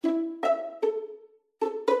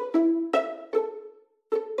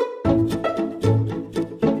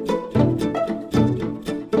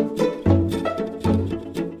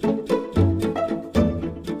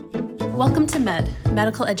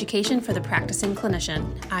Medical Education for the Practicing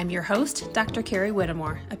Clinician. I'm your host, Dr. Carrie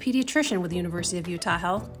Whittemore, a pediatrician with the University of Utah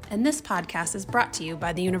Health, and this podcast is brought to you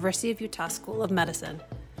by the University of Utah School of Medicine.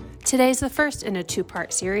 Today's the first in a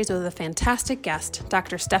two-part series with a fantastic guest,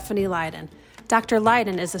 Dr. Stephanie Lydon. Dr.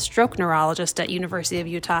 Lydon is a stroke neurologist at University of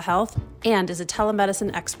Utah Health and is a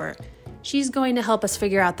telemedicine expert. She's going to help us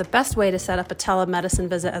figure out the best way to set up a telemedicine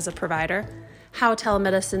visit as a provider, how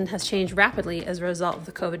telemedicine has changed rapidly as a result of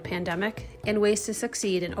the COVID pandemic, and ways to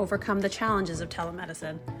succeed and overcome the challenges of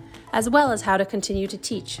telemedicine, as well as how to continue to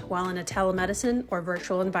teach while in a telemedicine or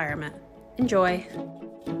virtual environment. Enjoy.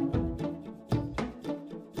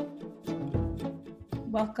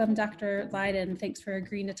 Welcome, Dr. Lydon. Thanks for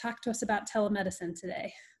agreeing to talk to us about telemedicine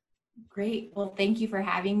today. Great. Well, thank you for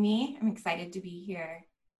having me. I'm excited to be here.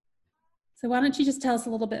 So why don't you just tell us a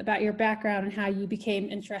little bit about your background and how you became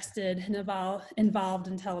interested and involved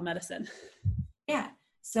in telemedicine? Yeah.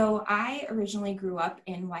 So I originally grew up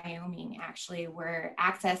in Wyoming, actually, where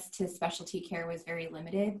access to specialty care was very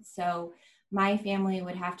limited. So my family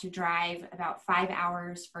would have to drive about 5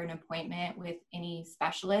 hours for an appointment with any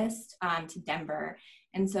specialist to Denver.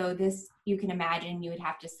 And so this, you can imagine, you would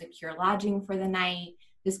have to secure lodging for the night.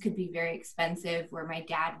 This could be very expensive, where my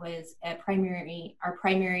dad was our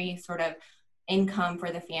primary sort of income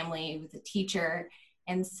for the family, was a teacher.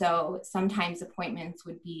 And so sometimes appointments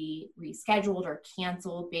would be rescheduled or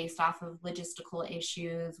canceled based off of logistical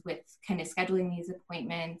issues with kind of scheduling these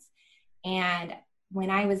appointments. And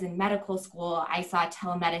when I was in medical school, I saw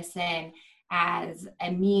telemedicine as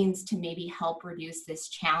a means to maybe help reduce this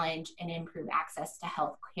challenge and improve access to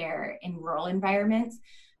healthcare in rural environments.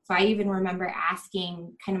 So I even remember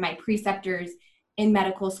asking kind of my preceptors in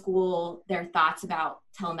medical school their thoughts about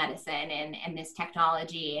telemedicine and this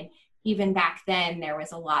technology. And even back then, there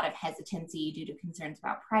was a lot of hesitancy due to concerns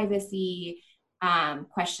about privacy,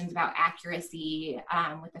 questions about accuracy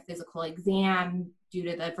with the physical exam due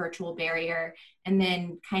to the virtual barrier, and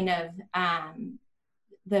then kind of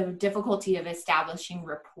the difficulty of establishing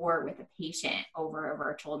rapport with a patient over a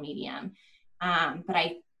virtual medium. But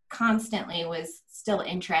I constantly was still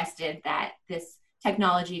interested that this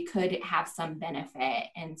technology could have some benefit,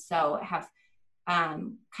 and so have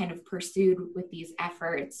kind of pursued with these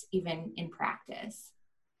efforts even in practice.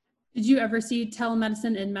 Did you ever see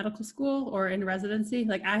telemedicine in medical school or in residency?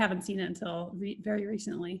 Like, I haven't seen it until very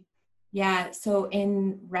recently. Yeah, so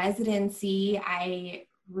in residency, I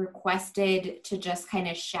requested to just kind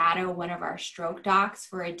of shadow one of our stroke docs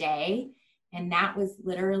for a day. And that was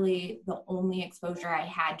literally the only exposure I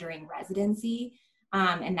had during residency.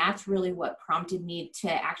 And that's really what prompted me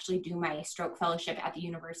to actually do my stroke fellowship at the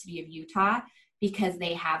University of Utah, because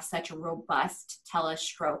they have such a robust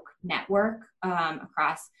telestroke network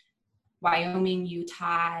across Wyoming,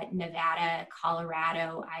 Utah, Nevada,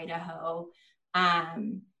 Colorado, Idaho.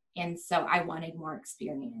 And so I wanted more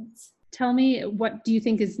experience. Tell me, what do you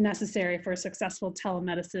think is necessary for a successful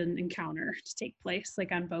telemedicine encounter to take place,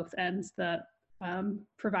 like on both ends, the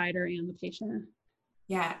provider and the patient?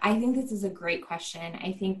 Yeah, I think this is a great question.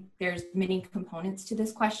 I think there's many components to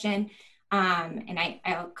this question, and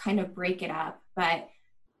I'll kind of break it up. But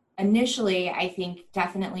initially, I think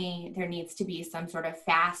definitely there needs to be some sort of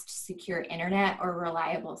fast, secure internet or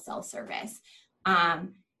reliable cell service.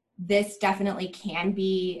 This definitely can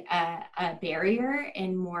be a barrier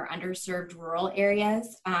in more underserved rural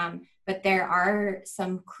areas, but there are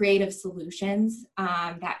some creative solutions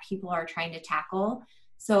that people are trying to tackle.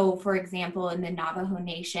 So, for example, in the Navajo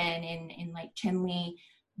Nation in like Chinle,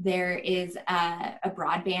 there is a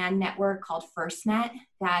broadband network called FirstNet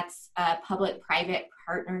that's a public-private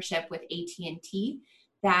partnership with AT&T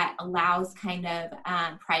that allows kind of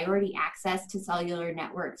priority access to cellular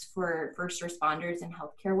networks for first responders and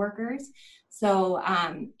healthcare workers. So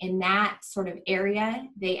in that sort of area,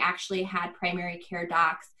 they actually had primary care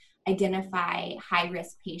docs identify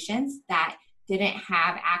high-risk patients that didn't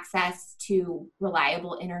have access to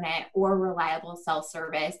reliable internet or reliable cell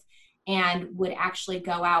service, and would actually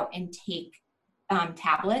go out and take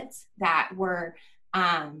tablets that were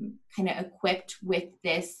kind of equipped with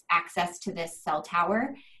this access to this cell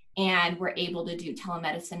tower, and were able to do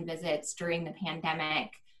telemedicine visits during the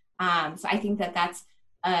pandemic. So I think that that's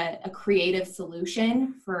a creative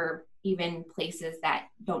solution for even places that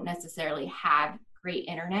don't necessarily have great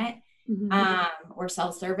internet or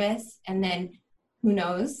cell service. And then who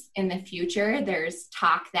knows, in the future, there's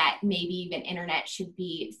talk that maybe even internet should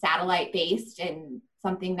be satellite based and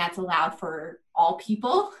something that's allowed for all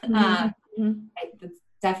people. That's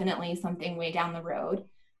definitely something way down the road.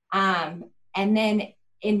 And then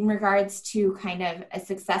in regards to kind of a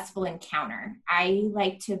successful encounter, I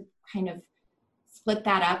like to kind of split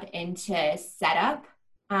that up into setup,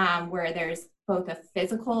 where there's both a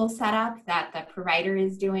physical setup that the provider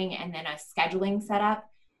is doing and then a scheduling setup,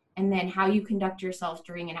 and then how you conduct yourself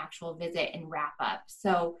during an actual visit and wrap up.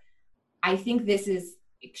 So I think this is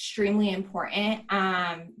extremely important,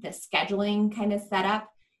 the scheduling kind of setup.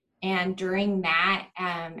 And during that,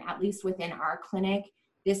 at least within our clinic,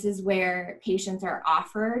 this is where patients are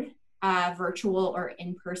offered a virtual or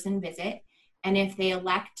in-person visit. And if they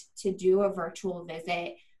elect to do a virtual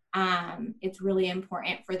visit, it's really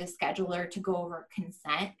important for the scheduler to go over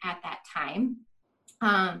consent at that time.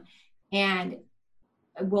 And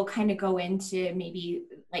we'll kind of go into maybe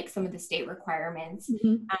like some of the state requirements.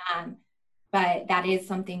 But that is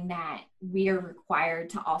something that we are required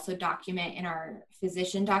to also document in our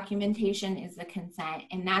physician documentation, is the consent.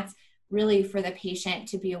 And that's really for the patient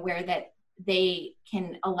to be aware that they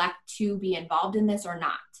can elect to be involved in this or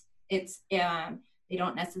not. It's, they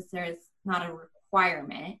don't necessarily, it's not a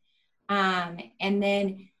requirement. And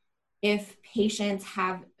then if patients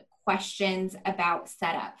have questions about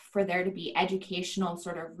setup, for there to be educational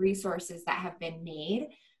sort of resources that have been made,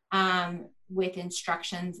 with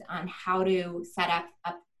instructions on how to set up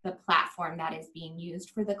the platform that is being used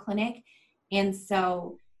for the clinic. And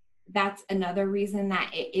so that's another reason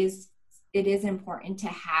that it is important to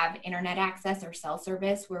have internet access or cell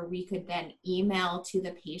service, where we could then email to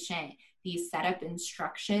the patient these setup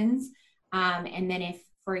instructions. And then if,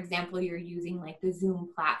 for example, you're using like the Zoom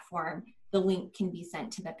platform, the link can be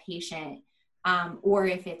sent to the patient. Or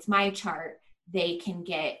if it's MyChart, they can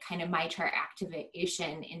get kind of MyChart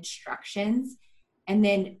activation instructions. And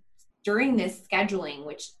then during this scheduling,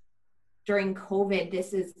 which during COVID,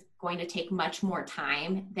 this is going to take much more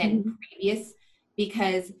time than previous,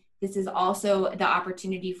 because this is also the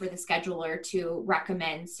opportunity for the scheduler to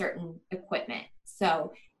recommend certain equipment.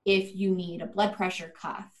 So if you need a blood pressure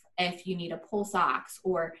cuff, if you need a pulse ox,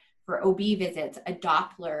 or for OB visits, a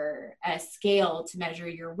Doppler, a scale to measure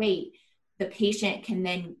your weight, the patient can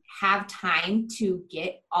then have time to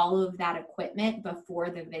get all of that equipment before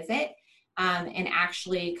the visit, and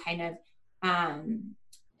actually kind of,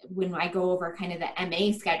 when I go over kind of the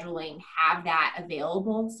MA scheduling, have that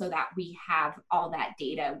available so that we have all that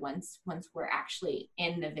data once we're actually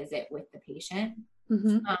in the visit with the patient.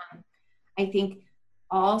 I think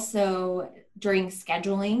also during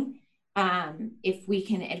scheduling, if we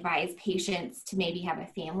can advise patients to maybe have a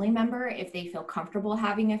family member, if they feel comfortable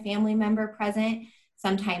having a family member present.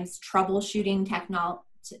 Sometimes troubleshooting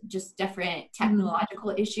just different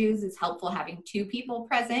technological issues is helpful, having two people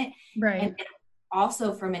present. Right. And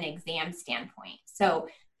also from an exam standpoint. So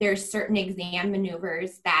there's certain exam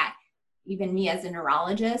maneuvers that even me as a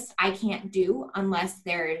neurologist, I can't do unless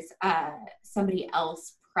there's somebody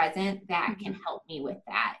else present that can help me with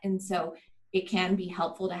that. And so it can be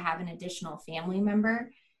helpful to have an additional family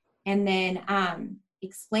member. And then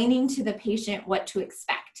explaining to the patient what to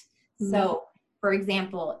expect. So, for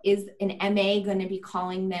example, is an MA going to be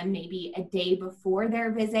calling them maybe a day before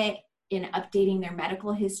their visit and updating their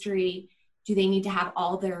medical history? Do they need to have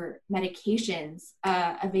all their medications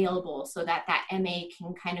available so that that MA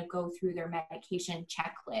can kind of go through their medication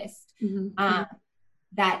checklist?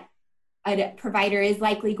 That a provider is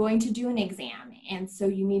likely going to do an exam, and so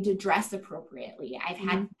you need to dress appropriately. I've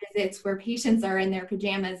had visits where patients are in their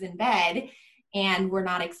pajamas in bed, and we're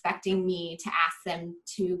not expecting me to ask them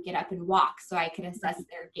to get up and walk so I can assess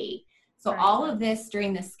their gait. So all of this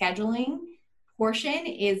during the scheduling portion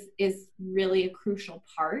is really a crucial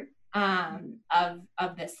part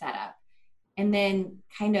of the setup. And then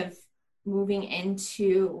kind of moving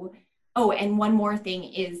into, and one more thing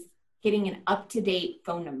is getting an up-to-date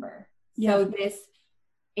phone number. So this,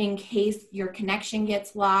 in case your connection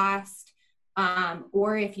gets lost,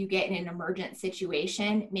 or if you get in an emergent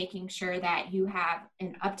situation, making sure that you have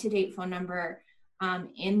an up-to-date phone number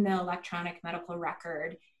in the electronic medical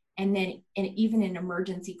record. And then even an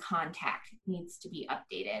emergency contact needs to be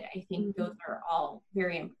updated. I think those are all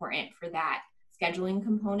very important for that scheduling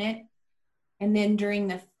component. And then during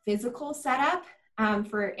the physical setup,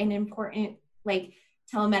 for an important like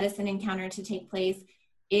telemedicine encounter to take place,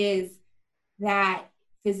 is that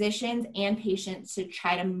physicians and patients should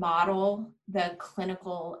try to model the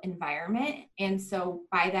clinical environment. And so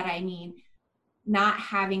by that, I mean not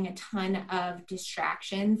having a ton of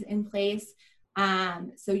distractions in place.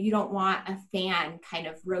 So you don't want a fan kind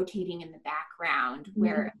of rotating in the background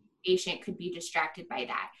where a patient could be distracted by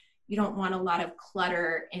that. You don't want a lot of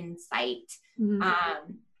clutter in sight.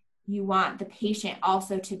 You want the patient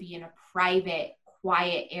also to be in a private,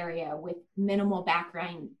 quiet area with minimal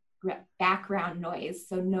background noise.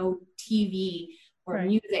 So no TV or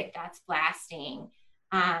music that's blasting.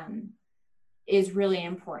 is really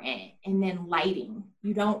important. And then lighting.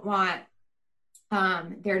 You don't want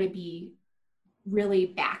there to be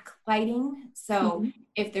really backlighting. So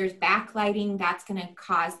if there's backlighting, that's going to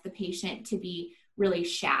cause the patient to be really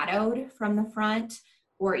shadowed from the front,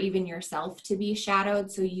 or even yourself to be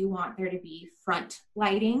shadowed. So you want there to be front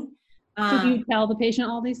lighting. So do you tell the patient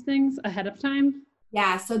all these things ahead of time?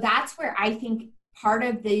 Yeah. So that's where I think part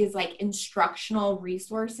of these like instructional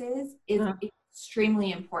resources is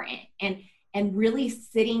extremely important, and really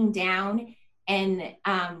sitting down and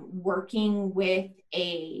working with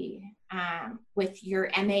with your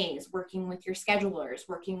MAs, working with your schedulers,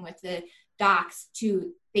 working with the docs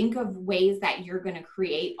to think of ways that you're going to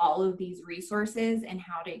create all of these resources and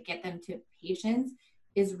how to get them to patients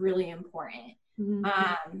is really important.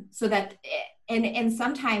 So that, and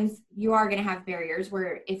sometimes you are going to have barriers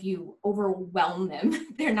where if you overwhelm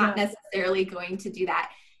them, they're not necessarily going to do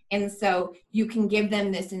that. And so you can give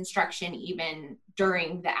them this instruction even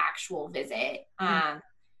during the actual visit.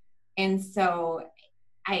 And so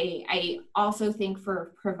I also think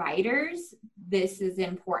for providers, this is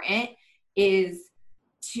important, is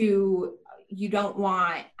you don't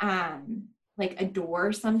want like a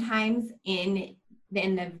door sometimes in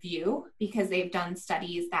the view, because they've done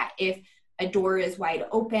studies that if a door is wide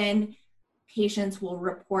open, patients will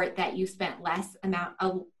report that you spent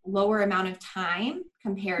a lower amount of time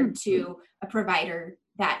compared to a provider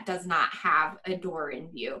that does not have a door in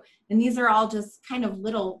view. And these are all just kind of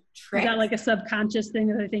little tricks. Is that like a subconscious thing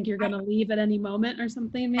that I think you're going to leave at any moment or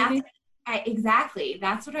something, maybe? Exactly.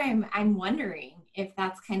 That's what I'm wondering, if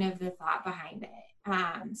that's kind of the thought behind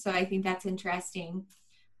it. So I think that's interesting.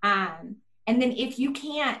 And then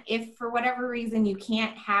if for whatever reason you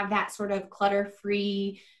can't have that sort of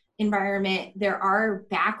clutter-free environment, there are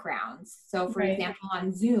backgrounds. So for example,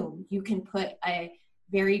 on Zoom, you can put a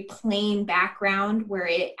very plain background where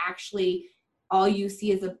it actually, all you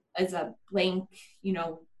see is a blank,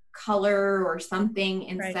 color or something,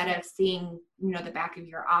 instead of seeing, the back of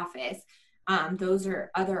your office. Those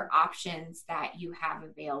are other options that you have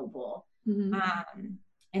available. And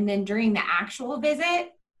then during the actual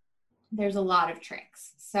visit, there's a lot of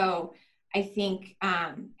tricks. So I think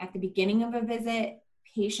at the beginning of a visit,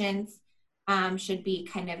 patients should be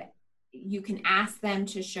you can ask them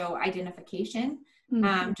to show identification,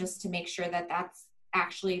 just to make sure that that's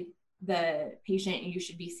actually the patient you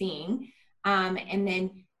should be seeing. And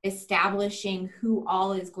then establishing who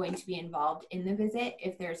all is going to be involved in the visit.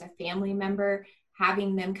 If there's a family member,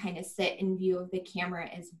 having them kind of sit in view of the camera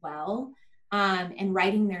as well. And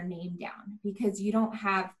writing their name down, because you don't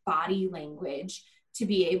have body language to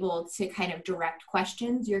be able to kind of direct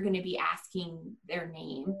questions. You're going to be asking their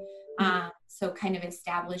name. So kind of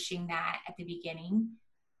establishing that at the beginning.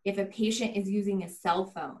 If a patient is using a cell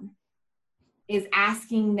phone, is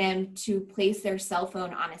asking them to place their cell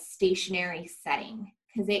phone on a stationary setting,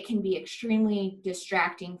 because it can be extremely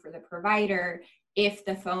distracting for the provider if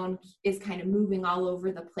the phone is kind of moving all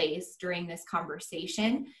over the place during this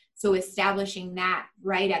conversation. So establishing that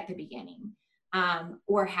right at the beginning,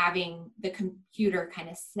 or having the computer kind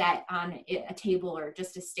of set on a table or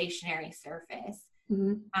just a stationary surface.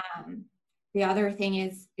 The other thing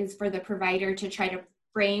is for the provider to try to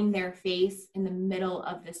frame their face in the middle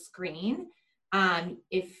of the screen.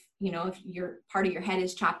 If your part of your head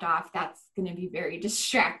is chopped off, that's going to be very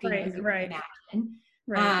distracting, as you can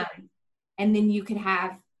imagine. And then you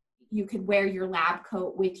could wear your lab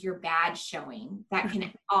coat with your badge showing. That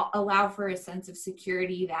can allow for a sense of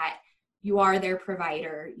security that you are their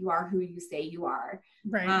provider, you are who you say you are.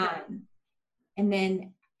 And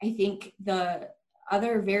then I think the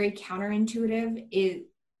other very counterintuitive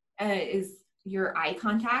is your eye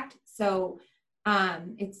contact. So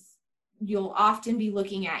you'll often be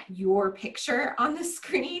looking at your picture on the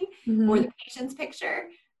screen or the patient's picture.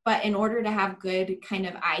 But in order to have good kind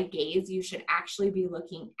of eye gaze, you should actually be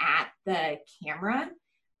looking at the camera.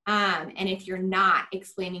 And if you're not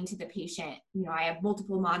explaining to the patient, I have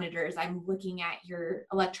multiple monitors, I'm looking at your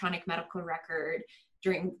electronic medical record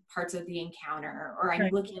during parts of the encounter, or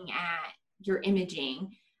I'm looking at your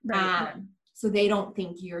imaging, so they don't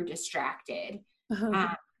think you're distracted,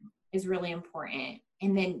 is really important.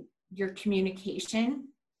 And then your communication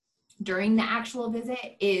during the actual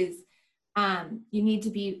visit is, you need to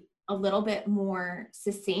be a little bit more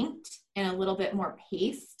succinct and a little bit more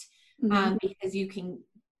paced, because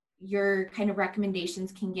your kind of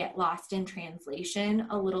recommendations can get lost in translation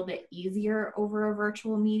a little bit easier over a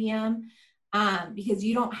virtual medium, because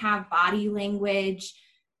you don't have body language.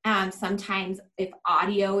 Sometimes if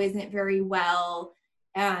audio isn't very well,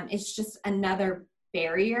 it's just another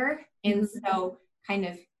barrier. And so kind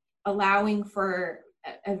of allowing for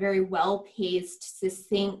a very well-paced,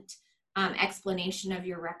 succinct explanation of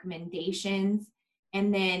your recommendations,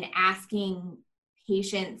 and then asking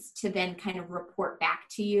patients to then kind of report back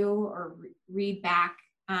to you or read back,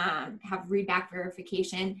 have read back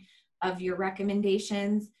verification of your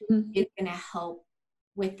recommendations is going to help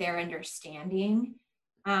with their understanding.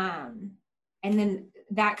 And then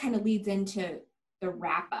that kind of leads into the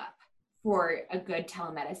wrap up for a good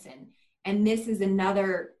telemedicine. And this is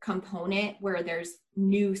another component where there's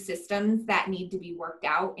new systems that need to be worked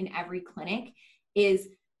out in every clinic. Is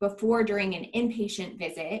before, during an inpatient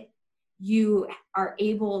visit, you are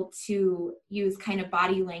able to use kind of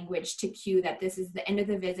body language to cue that this is the end of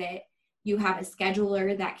the visit. You have a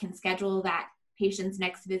scheduler that can schedule that patient's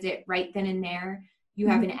next visit right then and there. You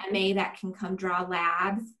have an MA that can come draw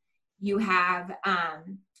labs. You have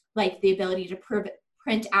like the ability to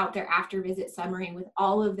print out their after visit summary with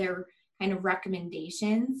all of their kind of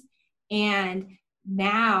recommendations. And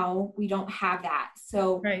now we don't have that.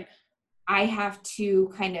 So I have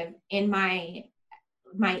to kind of, in my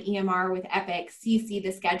EMR with Epic, CC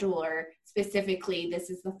the scheduler specifically, this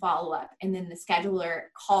is the follow-up. And then the scheduler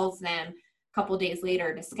calls them a couple days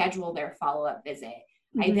later to schedule their follow-up visit.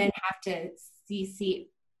 I then have to CC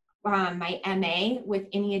my MA with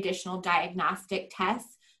any additional diagnostic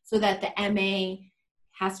tests so that the MA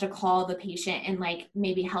has to call the patient and like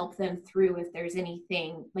maybe help them through if there's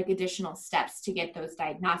anything like additional steps to get those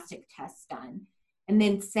diagnostic tests done. And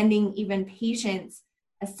then sending even patients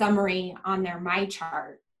a summary on their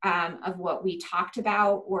MyChart of what we talked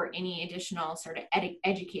about or any additional sort of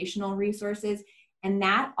educational resources. And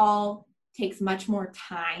that all takes much more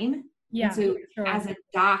time. Yeah. So as a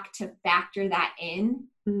doc, to factor that in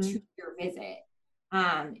to your visit,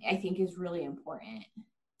 I think is really important.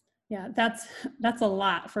 Yeah, that's a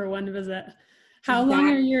lot for one visit. How long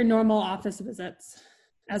are your normal office visits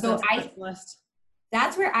as a specialist?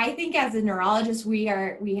 That's where I think as a neurologist, we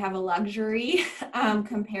have a luxury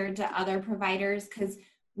compared to other providers, because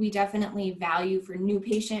we definitely value for new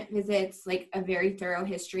patient visits, like a very thorough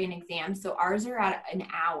history and exam. So ours are at an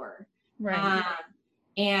hour. Right.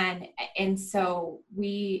 And so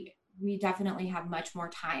we definitely have much more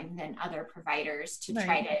time than other providers to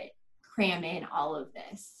try to cram in all of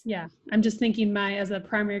this. Yeah. I'm just thinking as a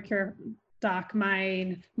primary care doc,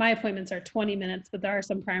 my appointments are 20 minutes, but there are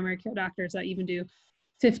some primary care doctors that even do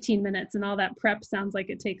 15 minutes, and all that prep sounds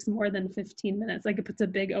like it takes more than 15 minutes. Like it puts a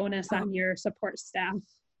big onus on your support staff.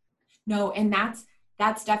 No, and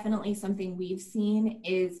that's definitely something we've seen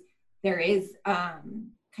is there is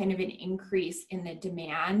kind of an increase in the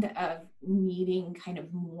demand of needing kind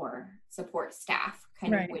of more support staff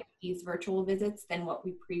kind of with these virtual visits than what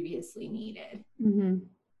we previously needed.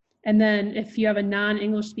 And then if you have a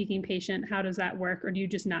non-English speaking patient, how does that work? Or do you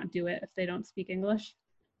just not do it if they don't speak English?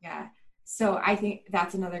 Yeah. So I think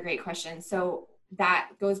that's another great question. So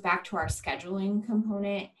that goes back to our scheduling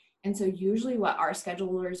component. And so usually what our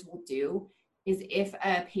schedulers will do is if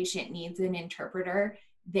a patient needs an interpreter,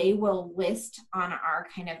 they will list on our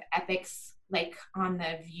kind of Epics, like on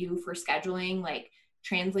the view for scheduling, like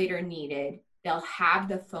translator needed. They'll have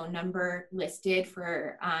the phone number listed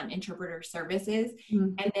for interpreter services.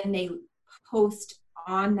 And then they post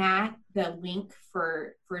on that the link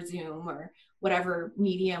for Zoom or whatever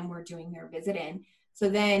medium we're doing their visit in. So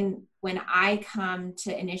then when I come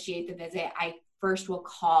to initiate the visit, I first will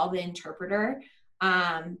call the interpreter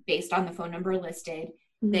based on the phone number listed.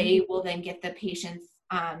 They will then get the patient's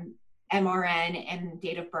MRN and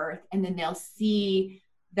date of birth, and then they'll see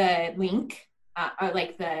the link or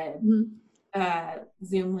like the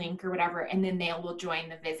Zoom link or whatever, and then they will join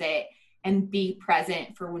the visit and be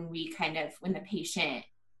present for when the patient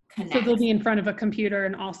connects. So they'll be in front of a computer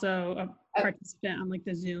and also a participant on like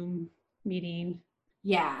the Zoom meeting.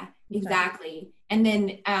 Yeah, exactly. And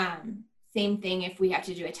then same thing if we have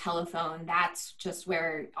to do a telephone, that's just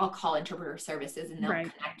where I'll call interpreter services and they'll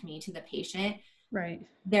connect me to the patient. Right.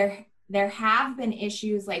 There have been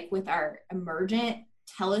issues like with our emergent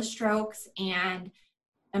telestrokes and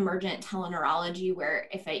emergent teleneurology, where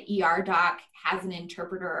if an ER doc has an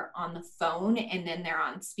interpreter on the phone and then they're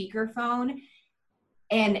on speakerphone,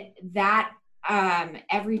 and that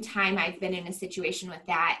every time I've been in a situation with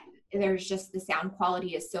that, there's just the sound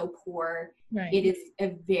quality is so poor. It is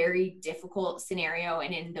a very difficult scenario,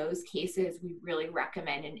 and in those cases we really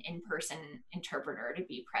recommend an in-person interpreter to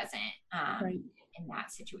be present in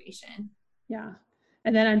that situation. Yeah.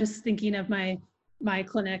 And then I'm just thinking of my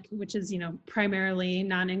clinic, which is, primarily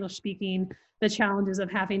non-English speaking, the challenges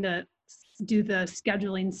of having to do the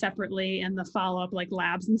scheduling separately and the follow-up like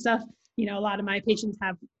labs and stuff. A lot of my patients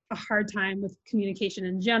have a hard time with communication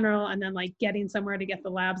in general, and then like getting somewhere to get the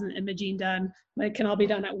labs and imaging done, but it can all be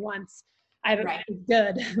done at once. I haven't Right.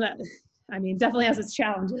 good. I mean, definitely has its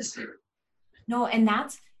challenges. No, and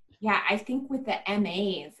that's, yeah, I think with the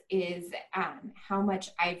MAs is how much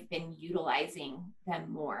I've been utilizing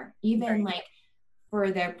them more. Even like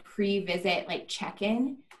for the pre-visit, like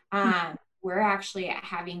check-in, we're actually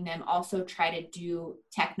having them also try to do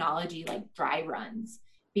technology like dry runs,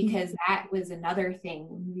 because that was another thing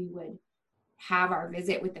when we would have our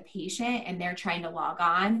visit with the patient and they're trying to log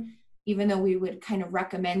on. Even though we would kind of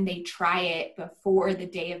recommend they try it before the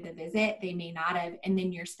day of the visit, they may not have. And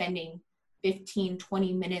then you're spending 15,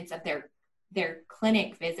 20 minutes of their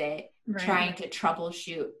clinic visit trying to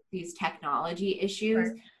troubleshoot these technology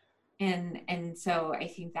issues. And so I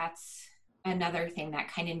think that's another thing that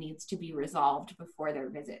kind of needs to be resolved before their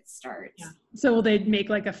visit starts. Yeah. So will they make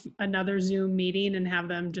like another Zoom meeting and have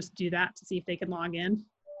them just do that to see if they can log in?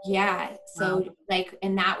 Yeah. So like,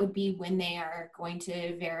 and that would be when they are going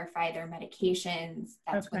to verify their medications.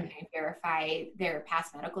 That's when they verify their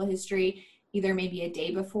past medical history, either maybe a day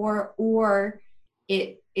before, or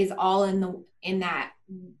it is all in that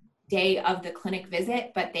day of the clinic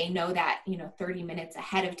visit, but they know that, 30 minutes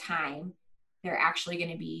ahead of time, they're actually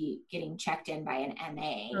going to be getting checked in by an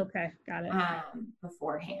MA. Okay. Got it.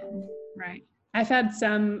 Beforehand. Right. I've had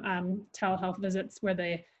some telehealth visits where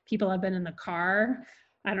people have been in the car.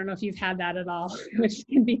 I don't know if you've had that at all, which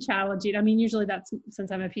can be challenging. I mean, usually that's,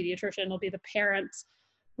 since I'm a pediatrician, it'll be the parents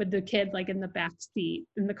with the kid like in the back seat,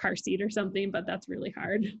 in the car seat or something, but that's really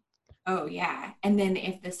hard. Oh yeah. And then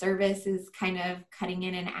if the service is kind of cutting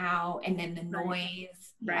in and out, and then the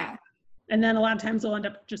noise. Right. And then a lot of times they'll end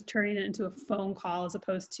up just turning it into a phone call as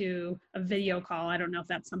opposed to a video call. I don't know if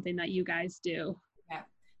that's something that you guys do. Yeah.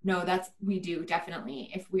 No, we do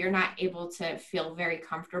definitely. If we're not able to feel very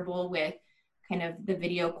comfortable with kind of the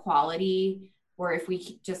video quality, or if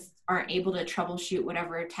we just aren't able to troubleshoot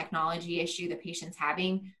whatever technology issue the patient's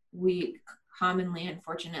having, we commonly,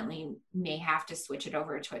 unfortunately, may have to switch it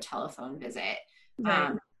over to a telephone visit,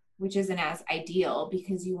 which isn't as ideal,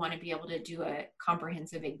 because you want to be able to do a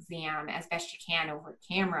comprehensive exam as best you can over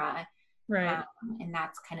camera. Right. And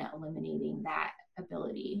that's kind of eliminating that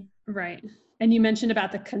ability. Right. And you mentioned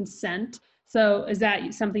about the consent. So is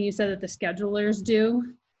that something you said that the schedulers do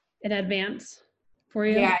in advance for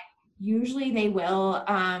you? Yeah, usually they will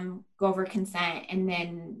go over consent, and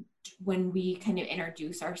then when we kind of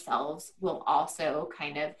introduce ourselves, we'll also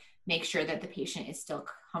kind of make sure that the patient is still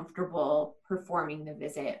comfortable performing the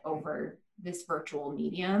visit over this virtual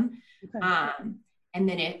medium. Okay. And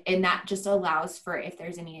then and that just allows for, if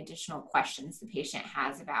there's any additional questions the patient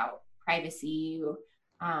has about privacy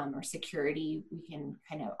or security, we can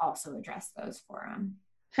kind of also address those for them.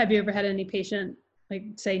 Have you ever had any patient like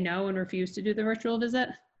say no and refuse to do the virtual visit?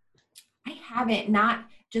 I haven't, not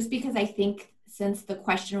just because I think since the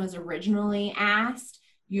question was originally asked,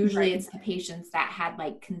 usually it's the patients that had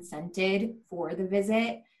like consented for the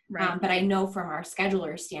visit. But I know from our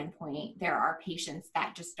scheduler standpoint, there are patients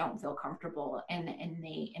that just don't feel comfortable, and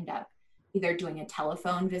they end up either doing a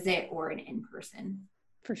telephone visit or an in-person.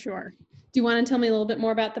 For sure. Do you want to tell me a little bit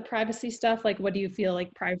more about the privacy stuff? Like, what do you feel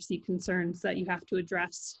like privacy concerns that you have to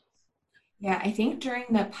address? Yeah, I think during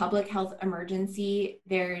the public health emergency,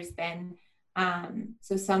 there's been,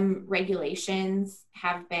 so some regulations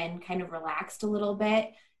have been kind of relaxed a little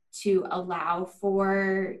bit to allow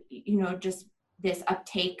for, just this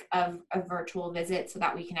uptake of a virtual visit so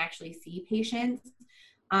that we can actually see patients.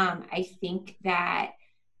 I think that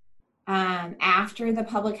after the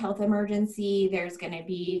public health emergency, there's going to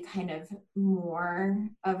be kind of more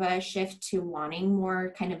of a shift to wanting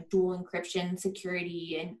more kind of dual encryption,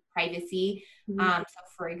 security, and privacy. So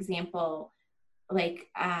for example, like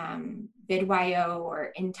VidYO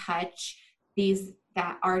or InTouch, these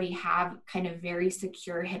that already have kind of very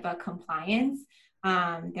secure HIPAA compliance,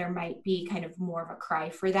 there might be kind of more of a cry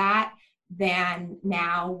for that than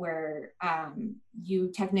now, where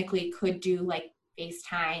you technically could do like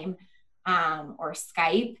FaceTime or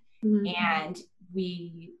Skype, and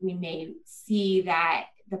we may see that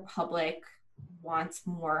the public wants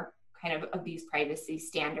more kind of these privacy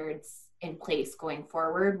standards in place going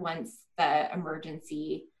forward once the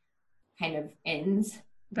emergency kind of ends.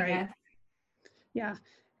 Right. Yeah.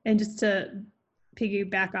 And just to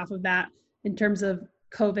piggyback off of that, in terms of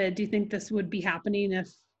COVID, do you think this would be happening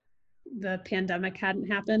if the pandemic hadn't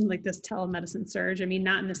happened, like this telemedicine surge? I mean,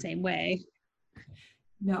 not in the same way.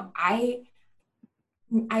 No, I've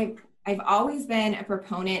always been a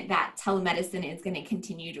proponent that telemedicine is going to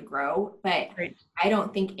continue to grow, but I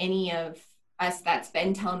don't think any of us that's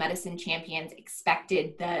been telemedicine champions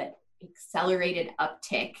expected the accelerated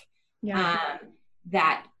uptick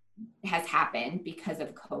that has happened because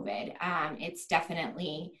of COVID. It's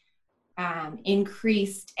definitely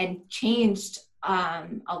increased and changed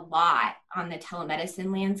a lot on the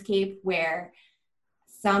telemedicine landscape, where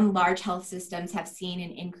some large health systems have seen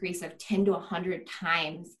an increase of 10 to 100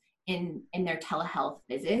 times in their telehealth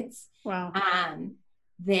visits. Wow.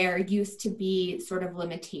 There used to be sort of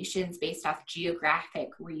limitations based off geographic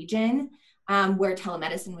region, where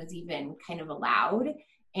telemedicine was even kind of allowed.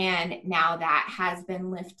 And now that has been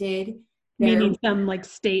lifted. Meaning some like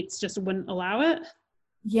states just wouldn't allow it?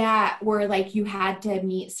 Yeah, or like you had to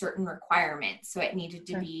meet certain requirements. So it needed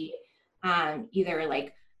to be either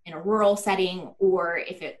like in a rural setting, or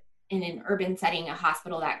if it in an urban setting, a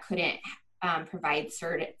hospital that couldn't provide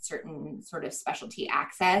certain sort of specialty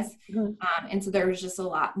access. And so there was just a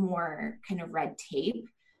lot more kind of red tape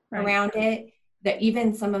around it, that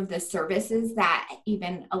even some of the services that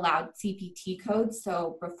even allowed CPT codes.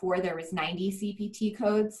 So before there was 90 CPT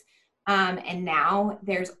codes, and now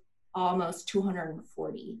there's almost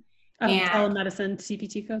 240. And telemedicine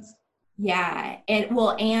CPT codes? Yeah.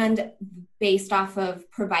 And based off of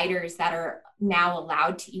providers that are now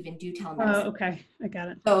allowed to even do telemedicine. Oh, okay. I got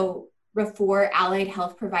it. So before, allied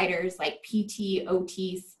health providers like PT,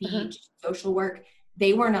 OT, speech, social work,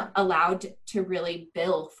 they weren't allowed to really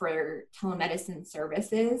bill for telemedicine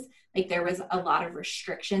services. Like there was a lot of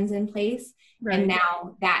restrictions in place, and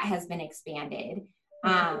now that has been expanded.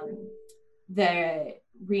 The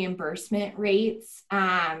reimbursement rates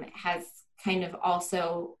has kind of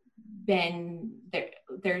also been there.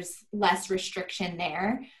 There's less restriction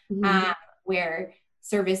there, where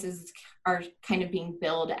services are kind of being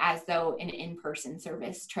billed as though an in-person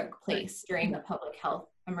service took place during the public health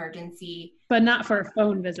emergency. But not for a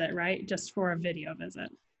phone visit, right? Just for a video visit.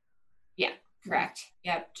 Yeah, correct.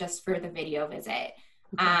 Yep, just for the video visit.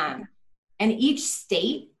 And each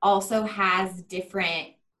state also has different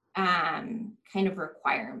kind of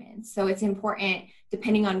requirements. So it's important,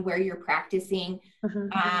 depending on where you're practicing,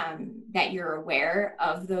 that you're aware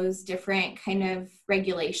of those different kind of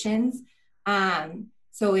regulations.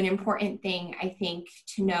 So an important thing I think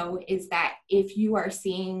to know is that if you're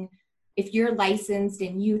licensed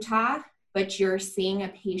in Utah, but you're seeing a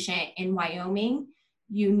patient in Wyoming,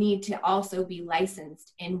 you need to also be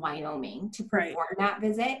licensed in Wyoming to perform that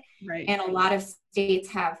visit. And a lot of states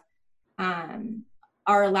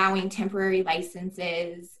are allowing temporary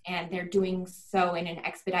licenses, and they're doing so in an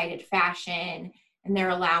expedited fashion, and they're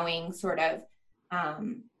allowing sort of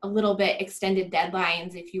a little bit extended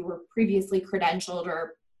deadlines if you were previously credentialed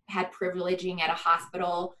or had privileging at a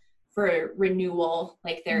hospital for renewal,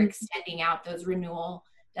 like they're extending out those renewal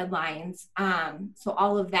deadlines. So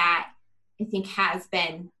all of that, I think, has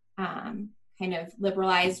been kind of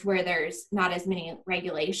liberalized, where there's not as many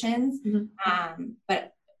regulations,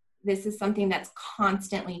 but this is something that's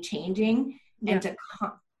constantly changing, and to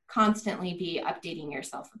constantly be updating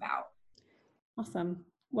yourself about. Awesome.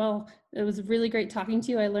 Well, it was really great talking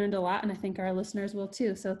to you. I learned a lot, and I think our listeners will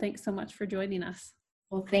too. So thanks so much for joining us.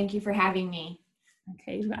 Well, thank you for having me.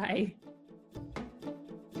 Okay, bye.